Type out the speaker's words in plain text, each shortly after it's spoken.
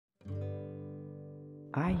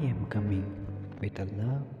I am coming with a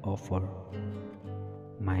love offer,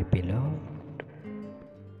 my beloved.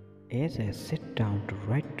 As I sit down to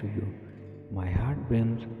write to you, my heart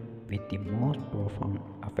brims with the most profound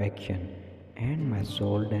affection, and my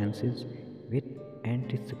soul dances with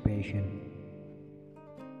anticipation.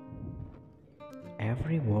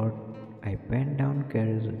 Every word I pen down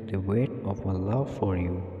carries the weight of a love for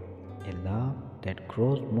you, a love that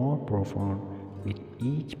grows more profound with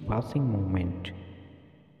each passing moment.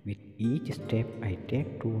 With each step I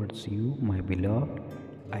take towards you, my beloved,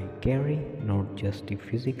 I carry not just the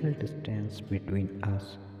physical distance between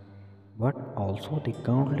us, but also the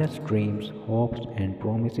countless dreams, hopes, and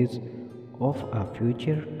promises of a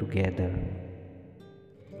future together.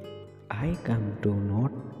 I come to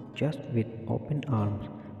not just with open arms,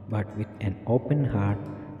 but with an open heart,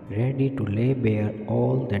 ready to lay bare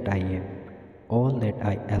all that I am, all that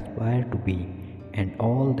I aspire to be, and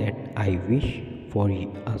all that I wish for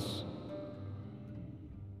us.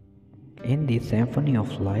 In the symphony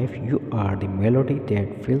of life, you are the melody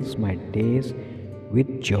that fills my days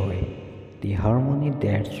with joy, the harmony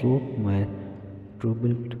that soothes my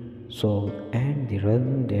troubled soul, and the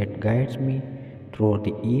rhythm that guides me through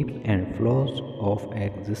the ebbs and flows of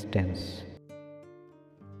existence.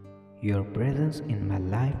 Your presence in my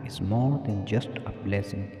life is more than just a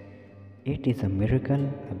blessing. It is a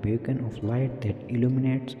miracle, a beacon of light that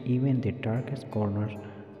illuminates even the darkest corners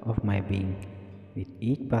of my being. With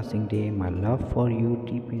each passing day, my love for you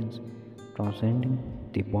deepens, transcending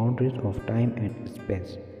the boundaries of time and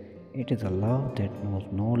space. It is a love that knows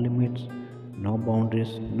no limits, no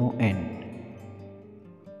boundaries, no end.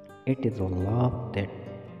 It is a love that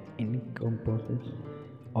encompasses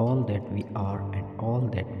all that we are and all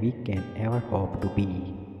that we can ever hope to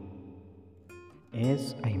be.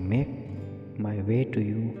 As I make my way to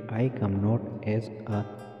you, I come not as a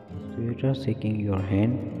suitor seeking your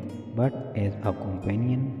hand, but as a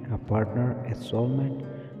companion, a partner, a soulmate,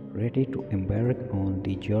 ready to embark on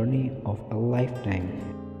the journey of a lifetime.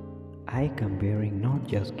 I come bearing not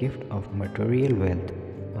just gift of material wealth,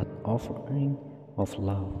 but offering of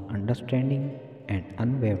love, understanding, and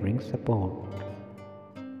unwavering support.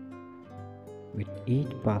 With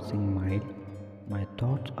each passing mile, my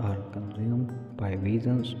thoughts are consumed by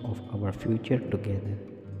visions of our future together.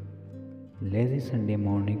 Lazy Sunday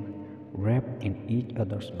mornings wrapped in each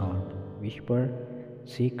other's arms, whisper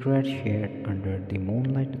secrets shared under the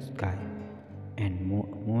moonlight sky, and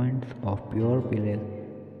moments of pure bliss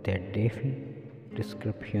that defy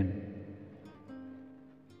description.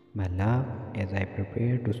 My love, as I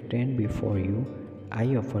prepare to stand before you,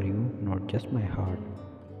 I offer you not just my heart,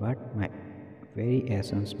 but my very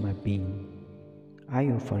essence, my being. I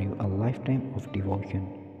offer you a lifetime of devotion,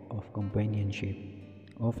 of companionship,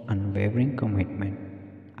 of unwavering commitment.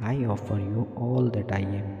 I offer you all that I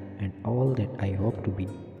am and all that I hope to be,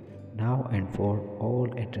 now and for all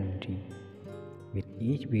eternity. With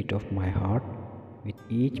each beat of my heart, with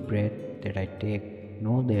each breath that I take,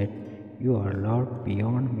 know that you are loved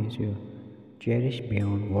beyond measure, cherished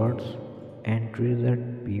beyond words, and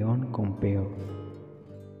treasured beyond compare.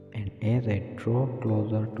 And as I draw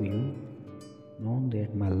closer to you, know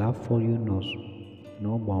that my love for you knows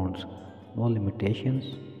no bounds, no limitations,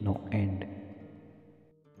 no end.